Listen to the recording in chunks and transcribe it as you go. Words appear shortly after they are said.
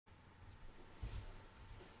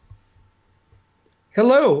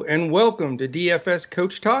Hello and welcome to DFS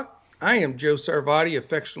Coach Talk. I am Joe Sarvati,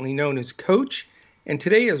 affectionately known as Coach, and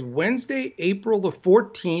today is Wednesday, April the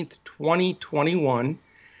 14th, 2021,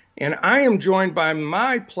 and I am joined by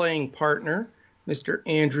my playing partner, Mr.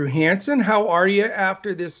 Andrew Hansen. How are you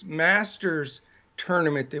after this Masters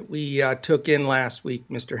tournament that we took in last week,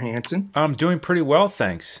 Mr. Hansen? I'm doing pretty well,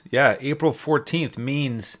 thanks. Yeah, April 14th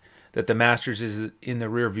means that the Masters is in the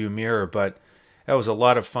rearview mirror, but that was a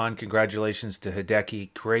lot of fun. Congratulations to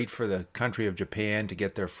Hideki. Great for the country of Japan to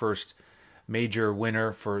get their first major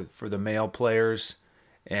winner for the male players.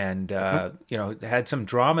 And, had some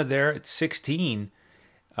drama there at 16.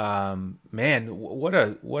 Man, what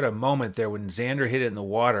a moment there when Xander hit it in the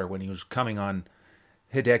water when he was coming on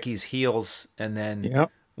Hideki's heels. And then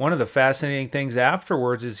one of the fascinating things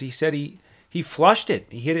afterwards is he said he flushed it.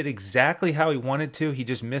 He hit it exactly how he wanted to. He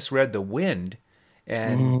just misread the wind.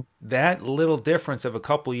 And that little difference of a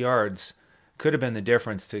couple yards could have been the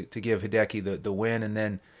difference to give Hideki the win. And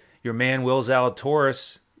then your man, Will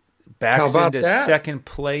Zalatoris, backs into second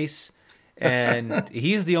place. And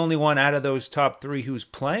he's the only one out of those top three who's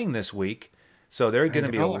playing this week. So there are going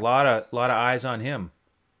to be a lot of eyes on him.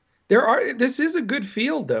 This is a good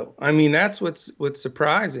field, though. I mean, that's what's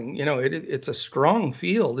surprising. You know, it's a strong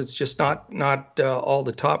field. It's just not all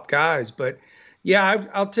the top guys. But yeah,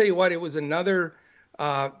 I'll tell you what, it was another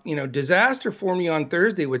disaster for me on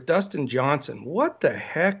Thursday with Dustin Johnson. What the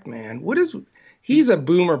heck, man? He's a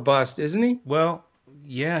boomer bust, isn't he? Well,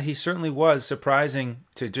 yeah, he certainly was. Surprising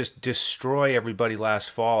to just destroy everybody last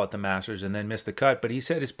fall at the Masters and then miss the cut. But he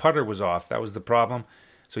said his putter was off. That was the problem.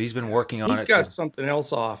 So he's been working on it. He's got something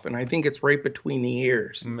else off, and I think it's right between the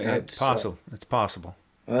ears. It's possible. It's possible.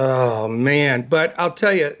 Oh, man. But I'll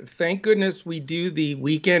tell you, thank goodness we do the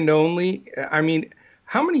weekend only. I mean,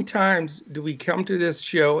 how many times do we come to this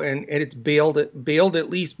show and it's bailed at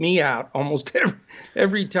least me out almost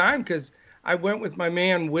every time? Because I went with my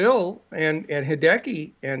man Will and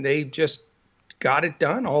Hideki, and they just got it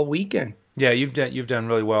done all weekend. Yeah, you've done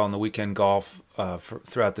really well in the weekend golf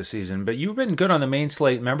throughout the season, but you've been good on the main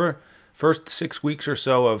slate. Remember, first 6 weeks or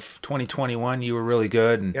so of 2021, you were really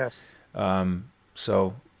good. And, yes.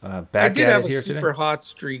 So back I did at have it here a today. super hot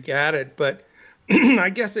streak at it, but I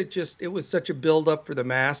guess it was such a build up for the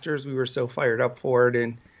Masters. We were so fired up for it,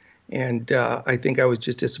 and I think I was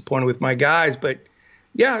just disappointed with my guys. But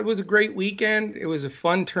yeah, it was a great weekend. It was a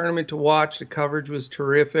fun tournament to watch. The coverage was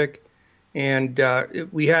terrific. And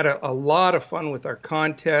we had a lot of fun with our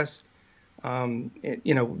contest.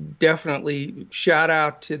 Definitely shout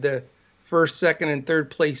out to the first, second, and third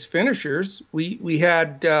place finishers. We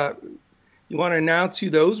had. You want to announce who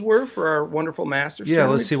those were for our wonderful Masters? Yeah,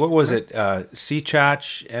 tournament? let's see. What was it?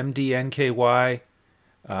 C-Chach, MDNKY,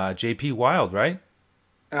 JP Wild, right?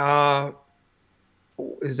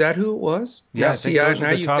 Is that who it was? Yeah, I think those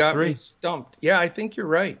were the top three. Me stumped. Yeah, I think you're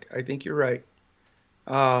right.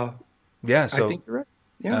 Yeah, so I think you're right.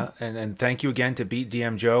 Yeah, and thank you again to Beat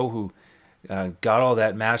DM Joe, who got all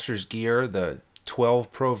that Masters gear, the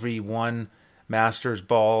 12 Pro V1 Masters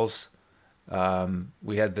balls.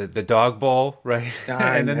 We had the dog ball, right?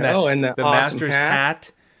 and then the awesome Masters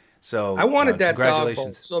hat. So I wanted that dog ball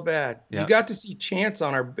congratulations. so bad. Yeah. You got to see Chance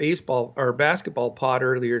on our basketball pod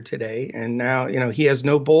earlier today, and now he has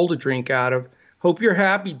no bowl to drink out of. Hope you're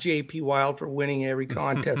happy, JP Wild, for winning every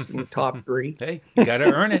contest in the top three. Hey, you got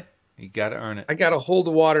to earn it. You got to earn it. I got to hold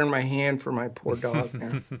the water in my hand for my poor dog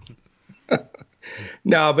now.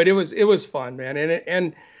 No, but it was fun, man,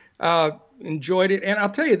 and enjoyed it. And I'll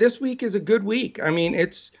tell you, this week is a good week. I mean,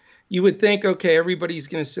 you would think, okay, everybody's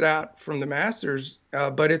going to sit out from the Masters,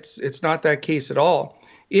 but it's not that case at all.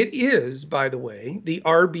 It is, by the way, the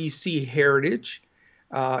RBC Heritage,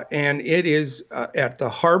 and it is at the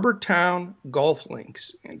Harbor Town Golf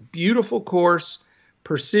Links. Beautiful course.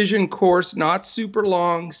 Precision course, not super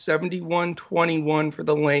long, 71.21 for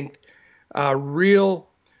the length. Real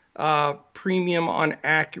premium on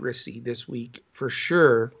accuracy this week for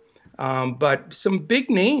sure. But some big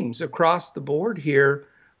names across the board here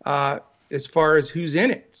as far as who's in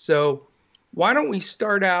it. So why don't we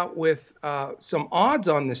start out with some odds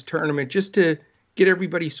on this tournament just to get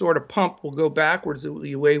everybody sort of pumped. We'll go backwards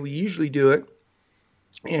the way we usually do it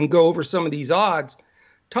and go over some of these odds.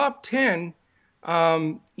 Top 10.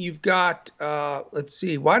 You've got, let's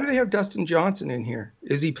see, why do they have Dustin Johnson in here?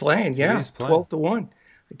 Is he playing? Yeah, he's playing. 12-1.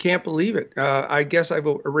 I can't believe it. I guess I've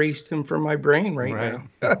erased him from my brain right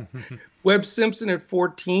now. Webb Simpson at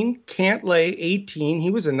 14, Cantlay 18.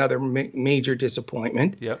 He was another major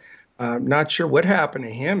disappointment. Yep. Not sure what happened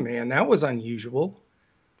to him, man. That was unusual.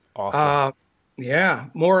 Awful. Yeah,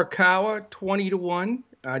 Morikawa 20-1.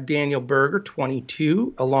 Daniel Berger,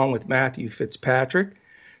 22, along with Matthew Fitzpatrick.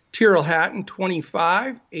 Tyrrell Hatton,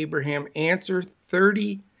 25. Abraham Answer,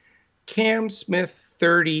 30. Cam Smith,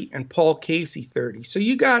 30. And Paul Casey, 30. So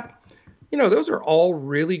you got, those are all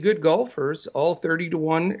really good golfers, all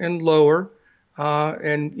 30-1 and lower.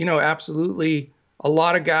 And absolutely a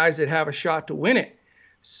lot of guys that have a shot to win it.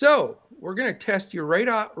 So we're going to test you right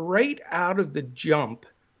out of the jump.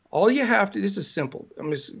 All you have to, this is simple.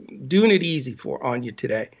 I'm just doing it easy on you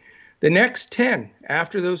today. The next 10,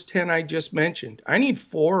 after those 10 I just mentioned, I need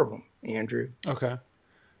 4 of them, Andrew. Okay.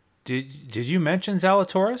 Did you mention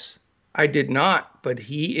Zalatoris? I did not, but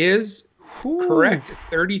he is correct.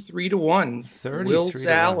 33-1. Will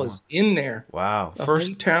Zal is in there. Wow. The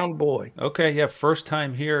hometown boy. Okay, yeah, first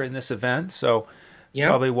time here in this event, so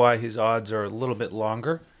probably why his odds are a little bit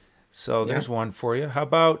longer. So there's one for you. How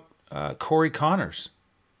about Corey Connors?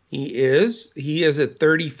 He is at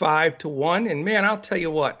 35-1. And man, I'll tell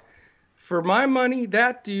you what, for my money,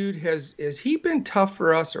 that dude has he been tough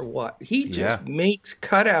for us or what? He just makes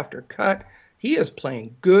cut after cut. He is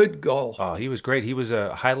playing good golf. Oh, he was great. He was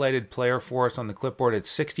a highlighted player for us on the clipboard at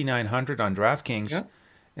 6,900 on Draftkings.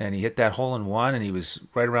 And he hit that hole in one, and he was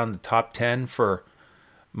right around the top 10 for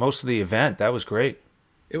most of the event. That was great.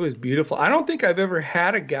 It was beautiful. I don't think I've ever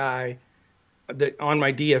had a guy that on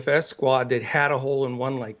my DFS squad that had a hole in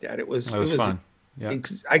one like that. It was fun. Yeah.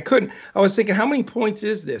 I was thinking, how many points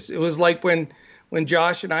is this? It was like when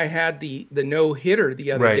Josh and I had the no hitter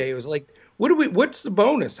the other day. It was like, what's the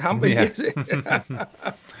bonus? How big is it?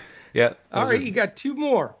 Yeah. All right, you got 2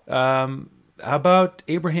 more. How about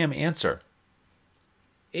Abraham Answer?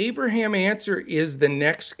 Abraham Answer is the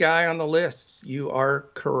next guy on the list. You are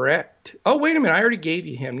correct. Oh, wait a minute. I already gave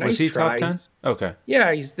you him. Nice Was he try. top 10? Okay.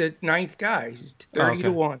 Yeah, he's the 9th guy. He's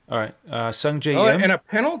 30-1. All right. Sung J M. And a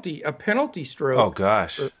penalty stroke. Oh,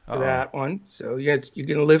 gosh. For that one. So you're going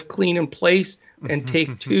to live clean in place and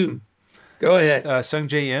take 2. Go ahead. Sung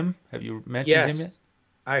J M. Have you mentioned him yet?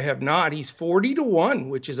 I have not. He's 40-1,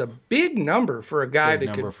 which is a big number for a guy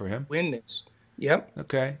that could win this. Yep.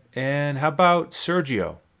 Okay. And how about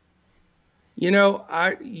Sergio? You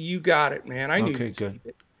got it, man. I knew you'd see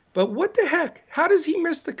it. But what the heck? How does he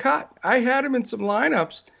miss the cut? I had him in some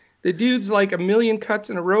lineups. The dude's like a million cuts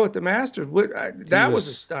in a row at the Masters. That was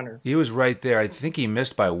a stunner. He was right there. I think he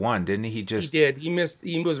missed by 1, didn't he? He did. He missed.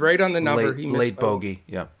 He was right on the number. He missed late bogey.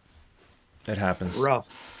 Yeah. That happens.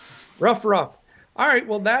 Rough. All right,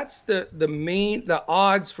 well, that's the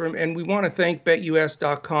odds from, and we want to thank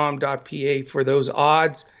betus.com.pa for those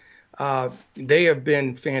odds. They have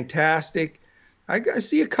been fantastic. I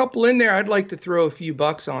see a couple in there I'd like to throw a few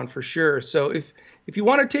bucks on for sure. So if you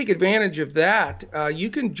want to take advantage of that, you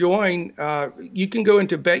can join. You can go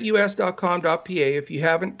into betus.com.pa if you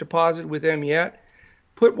haven't deposited with them yet.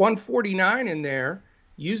 Put 149 in there.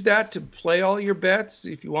 Use that to play all your bets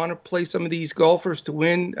if you want to play some of these golfers to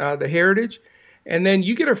win the Heritage. And then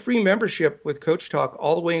you get a free membership with Coach Talk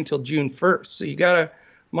all the way until June 1st. So you got a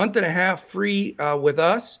month and a half free with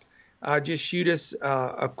us. Just shoot us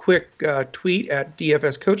a quick tweet at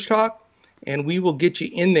DFS Coach Talk, and we will get you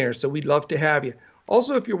in there. So we'd love to have you.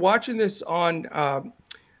 Also, if you're watching this on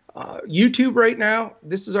YouTube right now,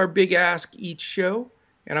 this is our big ask each show.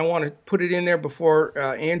 And I want to put it in there before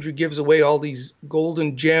Andrew gives away all these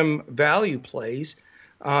golden gem value plays.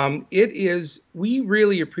 We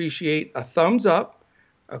really appreciate a thumbs up,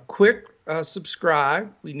 a quick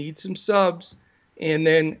subscribe. We need some subs, and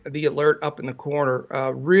then the alert up in the corner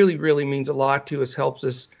really, really means a lot to us, helps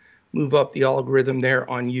us move up the algorithm there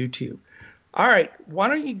on YouTube. All right, why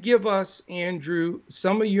don't you give us, Andrew,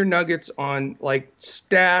 some of your nuggets on like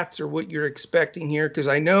stats or what you're expecting here? Because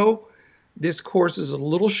I know this course is a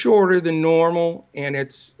little shorter than normal, and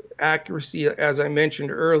its accuracy, as I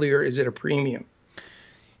mentioned earlier, is at a premium.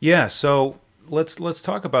 Yeah, so let's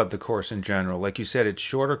talk about the course in general. Like you said, it's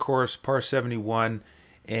shorter course, par 71.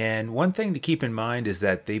 And one thing to keep in mind is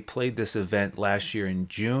that they played this event last year in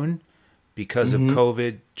June because of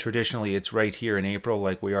COVID. Traditionally, it's right here in April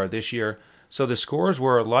like we are this year. So the scores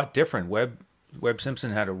were a lot different. Webb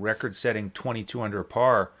Simpson had a record-setting 22 under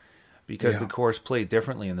par because the course played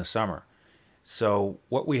differently in the summer. So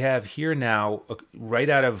what we have here now, right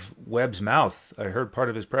out of Webb's mouth, I heard part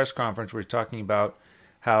of his press conference where he's talking about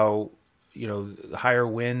how, higher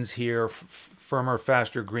winds here, firmer,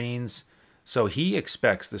 faster greens. So he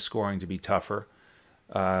expects the scoring to be tougher.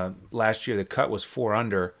 Last year, the cut was 4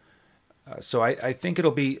 under. So I think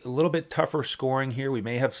it'll be a little bit tougher scoring here. We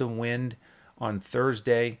may have some wind on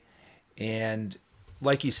Thursday. And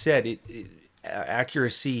like you said,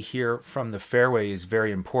 accuracy here from the fairway is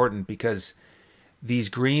very important because these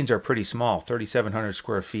greens are pretty small, 3,700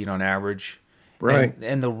 square feet on average. Right.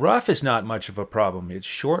 And the rough is not much of a problem. It's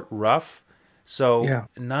short rough, so Yeah.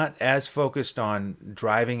 not as focused on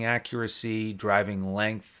driving accuracy, driving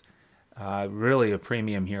length. Really a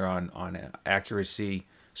premium here on accuracy,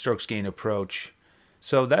 strokes gained approach.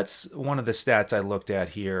 So that's one of the stats I looked at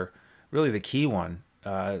here. Really the key one,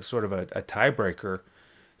 sort of a tiebreaker.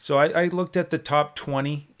 So I looked at the top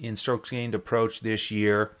 20 in strokes gained approach this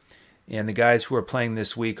year, and the guys who are playing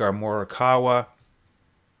this week are Morikawa,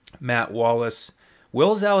 Matt Wallace.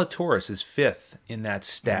 Will Zalatoris is fifth in that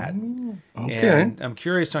stat. Okay. And I'm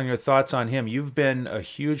curious on your thoughts on him. You've been a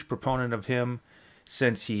huge proponent of him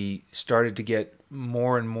since he started to get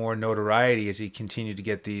more and more notoriety as he continued to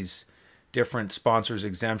get these different sponsors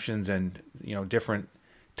exemptions and different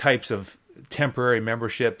types of temporary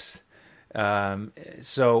memberships.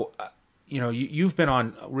 So you've been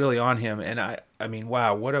on him, and I mean,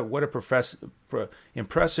 wow, what a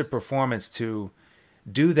impressive performance to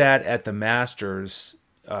do that at the Masters.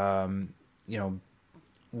 Right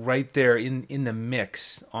there in the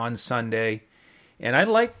mix on Sunday, and I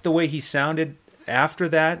liked the way he sounded after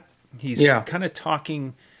that. He's kind of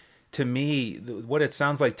talking to me. What it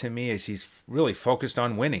sounds like to me is he's really focused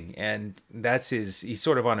on winning, and he's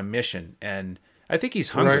sort of on a mission, and I think he's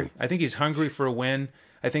hungry. Right. I think he's hungry for a win.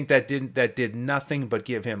 I think that did nothing but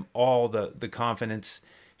give him all the confidence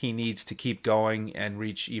he needs to keep going and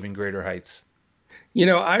reach even greater heights.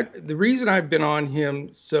 The reason I've been on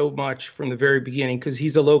him so much from the very beginning, because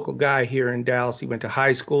he's a local guy here in Dallas. He went to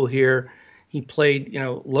high school here. He played,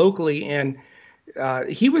 locally, and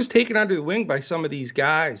he was taken under the wing by some of these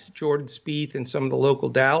guys, Jordan Spieth and some of the local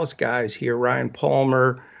Dallas guys here, Ryan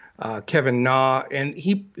Palmer, Kevin Na, and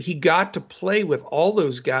he got to play with all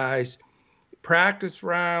those guys, practice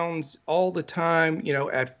rounds all the time,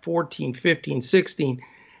 at 14, 15, 16.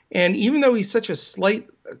 And even though he's such a slight,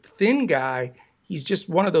 thin guy, he's just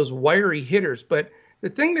one of those wiry hitters. But the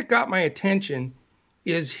thing that got my attention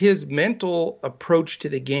is his mental approach to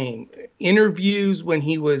the game. Interviews when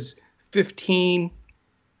he was 15,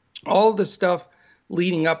 all the stuff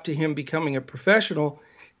leading up to him becoming a professional,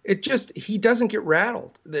 he doesn't get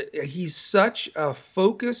rattled. He's such a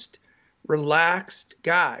focused, relaxed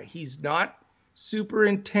guy. He's not super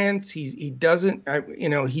intense. He doesn't,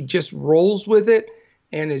 he just rolls with it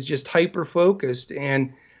and is just hyper focused.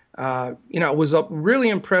 And, I was really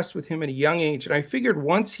impressed with him at a young age. And I figured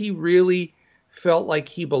once he really felt like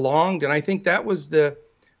he belonged, and I think that was the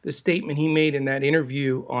statement he made in that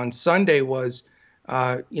interview on Sunday was,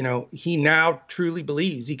 he now truly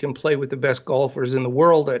believes he can play with the best golfers in the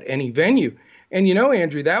world at any venue. And,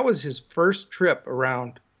 Andrew, that was his first trip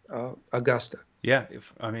around Augusta. Yeah.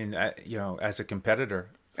 As a competitor.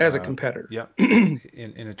 As a competitor. Yeah.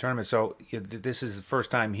 in a tournament. So this is the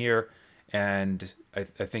first time here. And I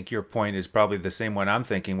think your point is probably the same one I'm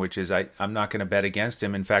thinking, which is I'm not going to bet against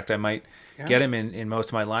him. In fact, I might get him in most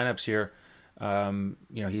of my lineups here.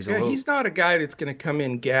 He's not a guy that's going to come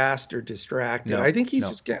in gassed or distracted. No, I think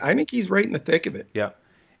I think he's right in the thick of it. Yeah.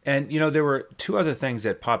 And, there were two other things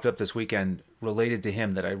that popped up this weekend related to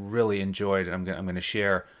him that I really enjoyed, and I'm going to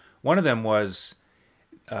share. One of them was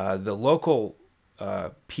the local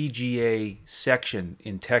PGA section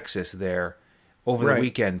in Texas there over the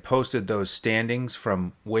weekend posted those standings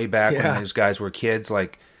from way back when those guys were kids,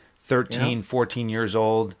 like 13, 14 years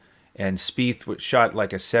old. And Spieth shot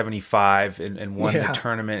like a 75 and won the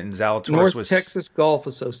tournament. And Zalatoris was Texas Golf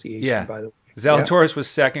Association, by the way. Zalatoris was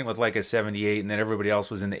second with like a 78, and then everybody else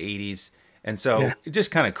was in the 80s. And so it's just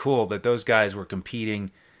kind of cool that those guys were competing,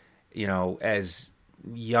 as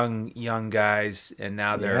young guys, and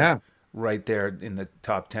now they're right there in the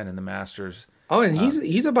top 10 in the Masters. Oh, and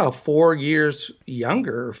he's about 4 years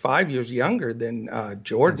younger or 5 years younger than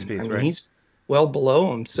Jordan. Spieth, he's well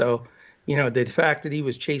below him. So, the fact that he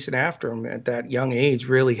was chasing after him at that young age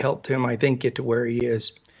really helped him, I think, get to where he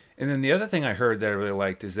is. And then the other thing I heard that I really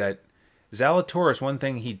liked is that Zalatoris, one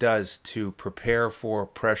thing he does to prepare for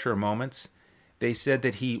pressure moments, they said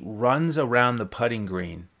that he runs around the putting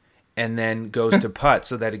green and then goes to putt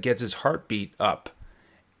so that it gets his heartbeat up.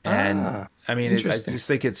 And I just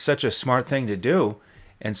think it's such a smart thing to do.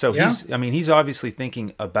 And so he's obviously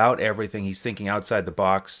thinking about everything. He's thinking outside the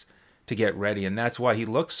box to get ready. And that's why he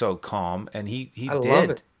looks so calm. And he love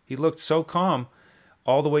it. He looked so calm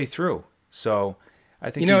all the way through. So I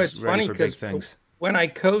think he's ready for big things. When I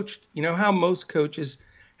coached, how most coaches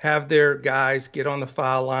have their guys get on the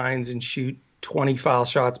foul lines and shoot 20 foul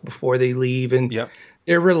shots before they leave. And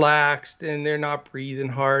they're relaxed and they're not breathing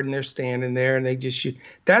hard and they're standing there and they just shoot.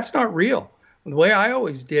 That's not real. The way I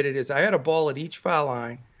always did it is I had a ball at each foul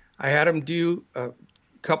line. I had them do a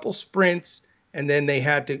couple sprints and then they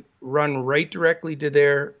had to run right directly to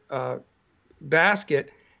their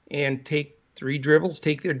basket and take 3 dribbles,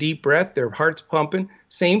 take their deep breath, their heart's pumping.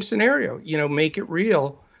 Same scenario, make it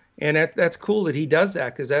real. And that's cool that he does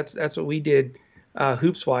that, because that's what we did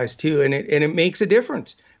hoops wise too. And it makes a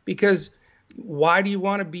difference, because why do you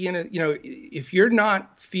want to be in if you're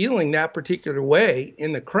not feeling that particular way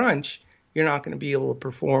in the crunch, you're not going to be able to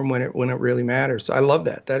perform when it really matters. So I love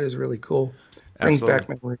that. That is really cool. Brings back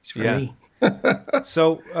memories for me.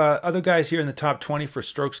 So other guys here in the top 20 for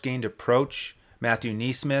strokes gained approach: Matthew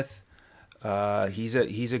Neesmith.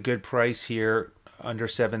 He's a good price here, under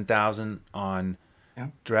 7,000 on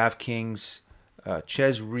DraftKings.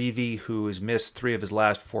 Ches Reavie, who has missed 3 of his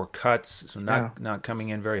last 4 cuts, so not coming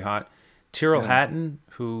in very hot. Tyrrell Hatton,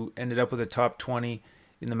 who ended up with a top 20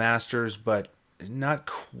 in the Masters, but not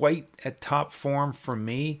quite at top form for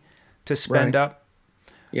me to spend up.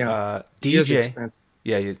 Yeah, DJ.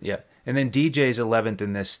 Yeah. And then DJ's 11th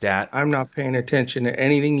in this stat. I'm not paying attention to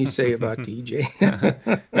anything you say about DJ.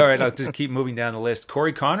 All right, I'll just keep moving down the list.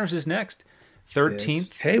 Corey Connors is next,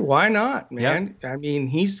 13th. Hey, why not, man? I mean,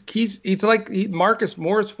 he's like Marcus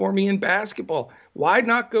Morris for me in basketball. Why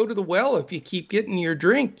not go to the well if you keep getting your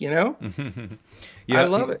drink? I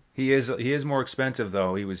love it. He is more expensive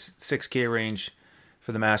though. He was $6K range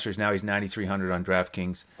for the Masters. Now he's $9,300 on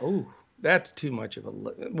DraftKings. Oh, that's too much of a.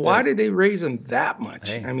 Why did they raise him that much?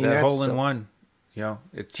 Hey, I mean, that that's hole in one.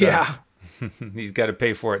 It's he's got to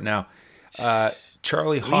pay for it now.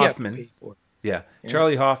 Charlie Hoffman. Pay for it. Yeah,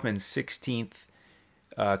 Charlie Hoffman, 16th,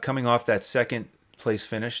 coming off that second place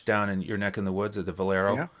finish down in your neck in the woods at the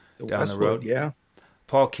Valero down the road. Yeah.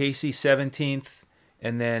 Paul Casey, 17th.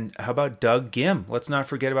 And then how about Doug Gim? Let's not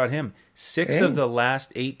forget about him. 6 of the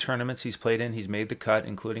last 8 tournaments he's played in, he's made the cut,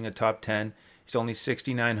 including a top 10. He's only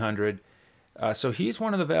 6,900. So he's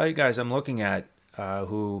one of the value guys I'm looking at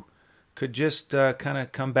who could just kind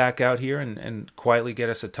of come back out here and quietly get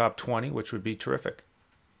us a top 20, which would be terrific.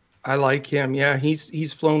 I like him. Yeah,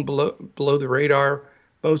 he's flown below the radar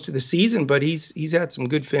most of the season, but he's had some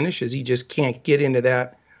good finishes. He just can't get into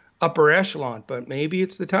that upper echelon, but maybe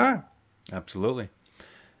it's the time. Absolutely.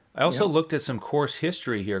 I also looked at some course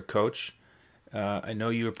history here, Coach. I know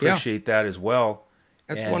you appreciate that as well.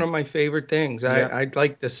 That's one of my favorite things. I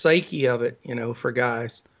like the psyche of it, for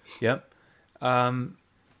guys. Yep. I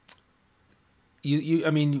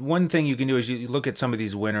mean, one thing you can do is you look at some of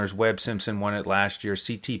these winners. Webb Simpson won it last year.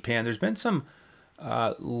 C.T. Pan. There's been some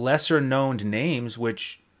lesser-known names,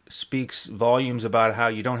 which speaks volumes about how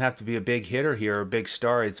you don't have to be a big hitter here or a big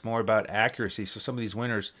star. It's more about accuracy. So some of these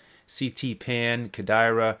winners, C.T. Pan,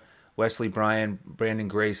 Kadira, Wesley Bryan, Brandon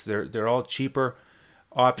Grace, they're all cheaper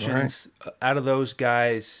options. Right. Out of those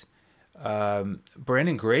guys,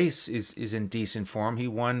 Brandon Grace is in decent form. He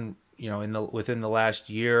won, within the last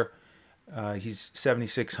year. He's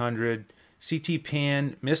 7,600. C.T.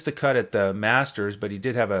 Pan missed the cut at the Masters, but he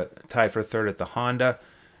did have a tie for third at the Honda.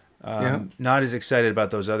 Not as excited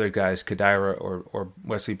about those other guys, Kadira or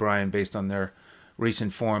Wesley Bryan, based on their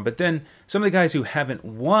recent form. But then some of the guys who haven't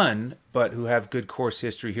won, but who have good course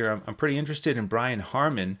history here, I'm pretty interested in Brian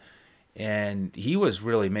Harman, and he was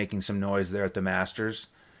really making some noise there at the Masters.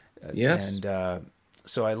 Yes. And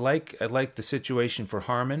so I like the situation for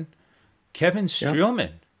Harman. Kevin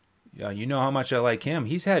Streelman. You know how much I like him.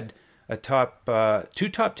 He's had a 2 top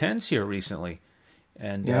 10s here recently,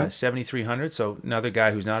 and 7,300. So another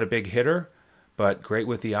guy who's not a big hitter, but great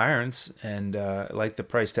with the irons, and I like the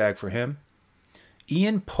price tag for him.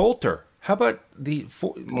 Ian Poulter. How about the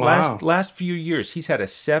last few years? He's had a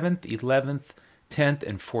 7th, 11th, 10th,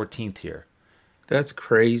 and 14th here. That's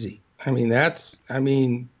crazy. That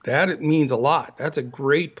means a lot. That's a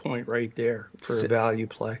great point right there for a value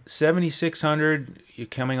play. 7,600. You're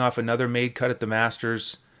coming off another made cut at the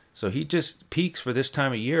Masters, so he just peaks for this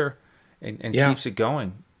time of year and keeps it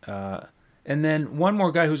going. And then one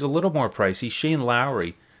more guy who's a little more pricey, Shane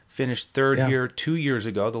Lowry, finished third here 2 years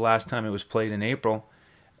ago. The last time it was played in April.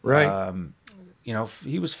 Right.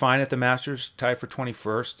 He was fine at the Masters, tied for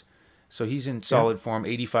 21st, so he's in solid form,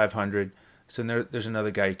 8,500. So there's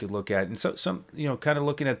another guy you could look at. And so kind of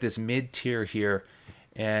looking at this mid-tier here.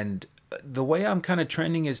 And the way I'm kind of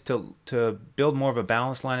trending is to build more of a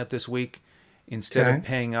balanced lineup this week instead of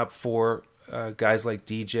paying up for guys like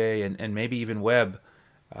DJ and maybe even Webb.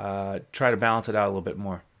 Try to balance it out a little bit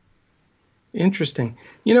more. Interesting.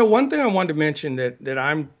 One thing I wanted to mention that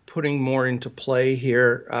I'm putting more into play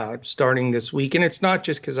here starting this week, and it's not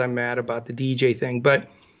just because I'm mad about the DJ thing, but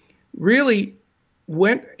really,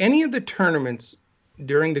 when any of the tournaments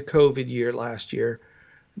during the COVID year last year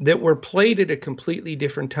that were played at a completely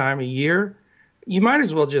different time of year, you might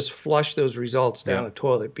as well just flush those results down the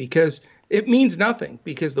toilet, because it means nothing,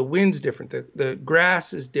 because the wind's different, the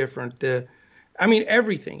grass is different, the I mean,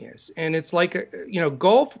 everything is. And it's like,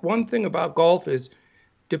 golf, one thing about golf is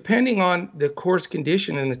depending on the course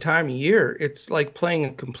condition and the time of year, it's like playing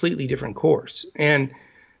a completely different course. And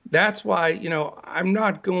that's why, I'm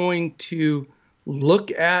not going to look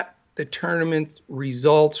at the tournament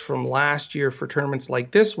results from last year for tournaments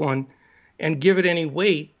like this one and give it any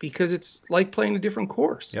weight because it's like playing a different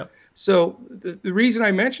course. Yep. So the reason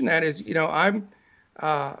I mention that is,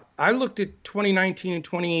 I looked at 2019 and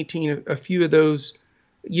 2018, a few of those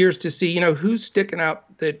years to see, who's sticking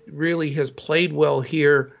out that really has played well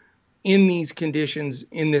here in these conditions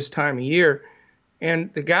in this time of year.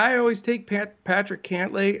 And the guy I always take, Patrick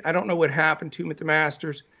Cantlay, I don't know what happened to him at the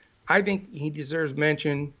Masters. I think he deserves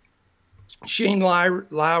mention. Shane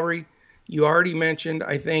Lowry, you already mentioned,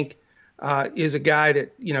 I think, is a guy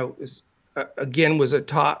that, is again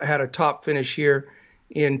had a top finish here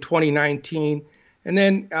in 2019. And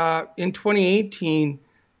then in 2018,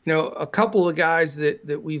 a couple of guys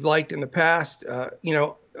that we've liked in the past,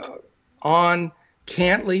 on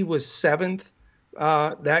Cantlay was 7th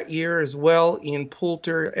that year as well. Ian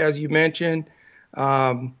Poulter, as you mentioned.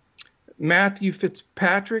 Matthew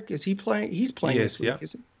Fitzpatrick, is he playing? He's playing this week,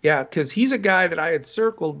 isn't he? Yeah, because he's a guy that I had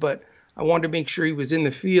circled, but I wanted to make sure he was in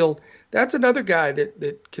the field. That's another guy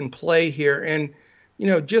that can play here. And,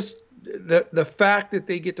 just the fact that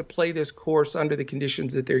they get to play this course under the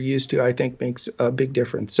conditions that they're used to, I think makes a big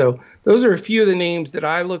difference. So those are a few of the names that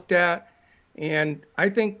I looked at. And I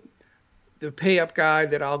think the pay-up guy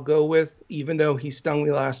that I'll go with, even though he stung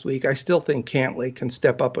me last week, I still think Cantlay can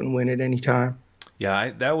step up and win at any time.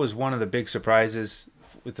 Yeah, that was one of the big surprises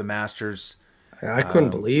with the Masters. I couldn't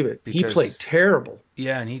believe it. He played terrible.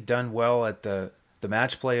 Yeah, and he'd done well at the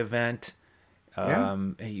match play event.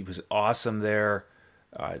 He was awesome there.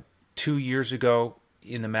 2 years ago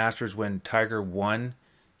in the Masters when Tiger won,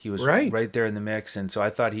 he was right there in the mix, and so I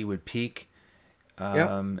thought he would peak,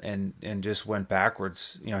 and just went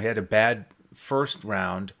backwards. He had a bad first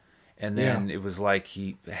round, and then it was like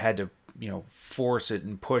he had to force it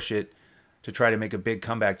and push it to try to make a big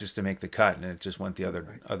comeback just to make the cut, and it just went the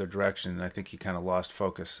other direction, and I think he kind of lost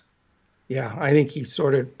focus. Yeah, I think he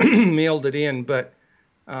sort of mailed it in, but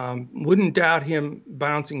wouldn't doubt him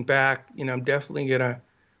bouncing back. I'm definitely going to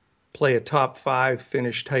play a top 5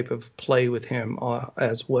 finish type of play with him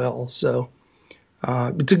as well. So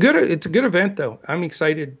it's a good event though. I'm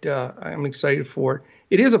excited for it.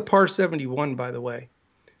 It is a par 71, by the way.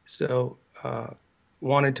 So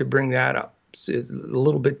wanted to bring that up. It's a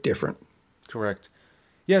little bit different. Correct.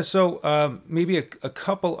 Yeah. So maybe a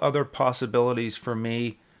couple other possibilities for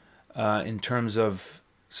me in terms of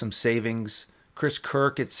some savings. Chris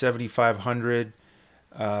Kirk at 7,500.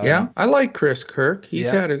 I like Chris Kirk. He's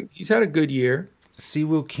had a good year.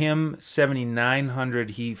 Siwoo Kim, 7,900.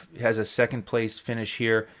 He has a second place finish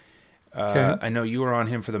here. I know you were on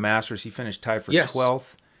him for the Masters. He finished tied for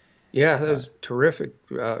 12th. Yeah, that was terrific.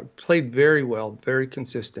 Played very well, very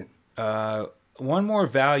consistent. One more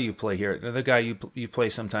value play here. Another guy you play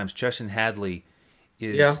sometimes, Chesson Hadley,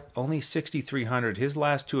 is only 6,300. His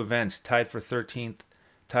last 2 events, tied for 13th,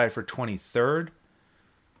 tied for 23rd.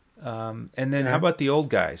 And then how about the old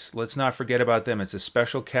guys? Let's not forget about them. It's a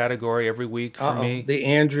special category every week for me. The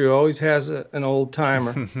Andrew always has an old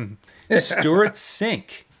timer. Stuart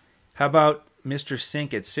Sink. How about Mr.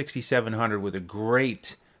 Sink at 6,700 with a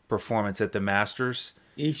great performance at the Masters?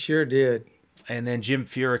 He sure did. And then Jim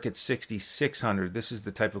Furyk at 6,600. This is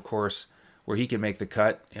the type of course where he can make the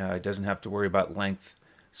cut. Doesn't have to worry about length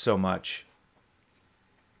so much.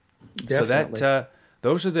 Definitely. So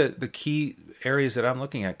those are the key areas that I'm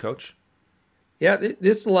looking at, Coach. Yeah,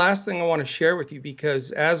 this is the last thing I want to share with you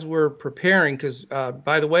because as we're preparing, because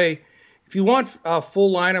by the way, if you want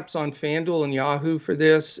full lineups on Fanduel and Yahoo for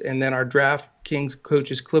this, and then our Draftkings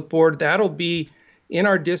Coaches Clipboard, that'll be in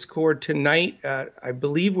our Discord tonight. I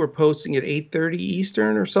believe we're posting at 8:30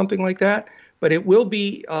 Eastern or something like that, but it will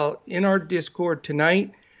be in our Discord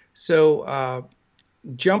tonight. So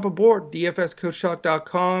jump aboard,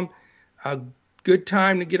 dfscoachtalk.com. Good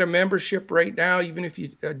time to get a membership right now, even if you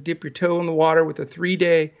dip your toe in the water with a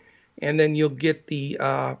 3-day, and then you'll get the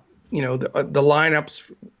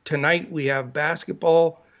lineups. Tonight we have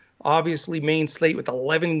basketball, obviously main slate with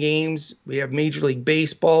 11 games. We have Major League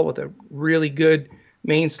Baseball with a really good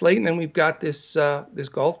main slate, and then we've got this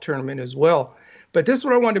golf tournament as well. But this is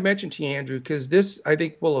what I wanted to mention to you, Andrew, because this I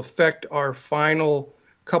think will affect our final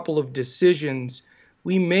couple of decisions.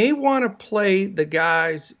 We may want to play the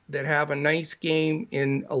guys that have a nice game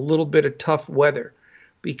in a little bit of tough weather,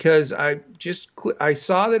 because I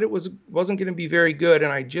saw that it wasn't going to be very good,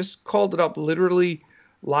 and I just called it up literally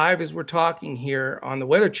live as we're talking here on the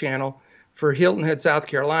Weather Channel. for Hilton Head, South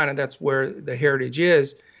Carolina. That's where the Heritage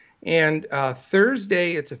is. And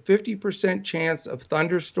Thursday, it's a 50% chance of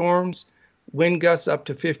thunderstorms, wind gusts up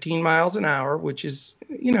to 15 miles an hour, which is,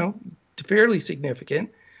 fairly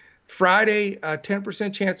significant. Friday,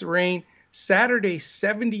 10% chance of rain. Saturday,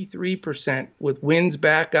 73% with winds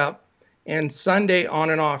back up. And Sunday,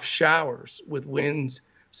 on and off showers with winds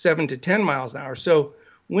 7 to 10 miles an hour. So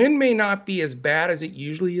wind may not be as bad as it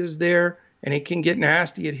usually is there, and it can get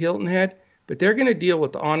nasty at Hilton Head, but they're going to deal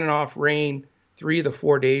with the on and off rain 3 of the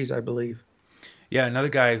 4 days, I believe. Yeah, another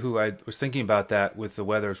guy who I was thinking about that with the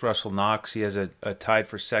weather is Russell Knox. He has a tied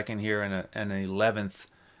for second here and an 11th.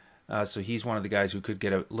 So he's one of the guys who could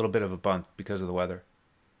get a little bit of a bump because of the weather.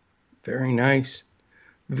 Very nice.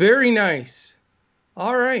 Very nice.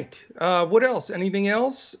 All right. What else? Anything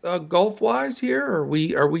else golf-wise here? Or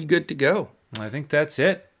are we good to go? I think that's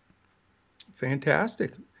it.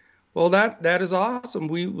 Fantastic. Well, that is awesome.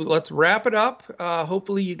 Let's wrap it up.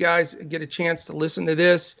 Hopefully you guys get a chance to listen to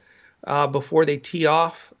this before they tee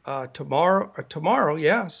off tomorrow.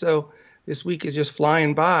 Yeah. So this week is just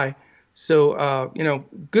flying by. So,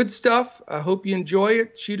 good stuff. I hope you enjoy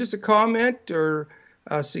it. Shoot us a comment or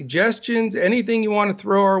suggestions, anything you want to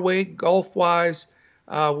throw our way golf-wise.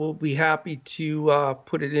 We'll be happy to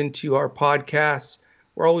put it into our podcasts.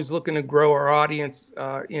 We're always looking to grow our audience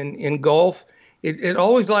in golf. It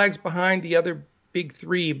always lags behind the other big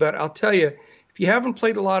three, but I'll tell you, if you haven't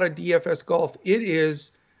played a lot of DFS golf, it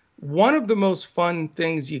is one of the most fun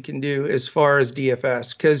things you can do as far as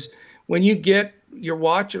DFS, because when you're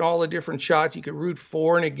watching all the different shots, you can root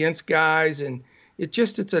for and against guys, and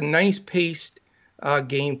it's a nice paced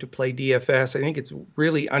game to play DFS. I think it's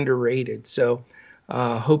really underrated. So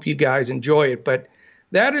hope you guys enjoy it. But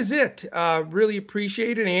that is it. Really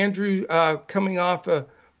appreciate it. Andrew coming off a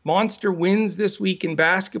monster wins this week in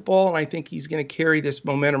basketball, and I think he's going to carry this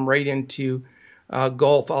momentum right into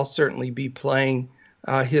golf. I'll certainly be playing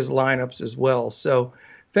his lineups as well. So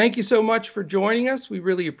thank you so much for joining us. We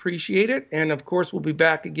really appreciate it. And of course, we'll be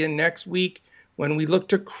back again next week when we look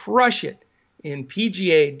to crush it in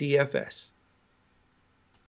PGA DFS.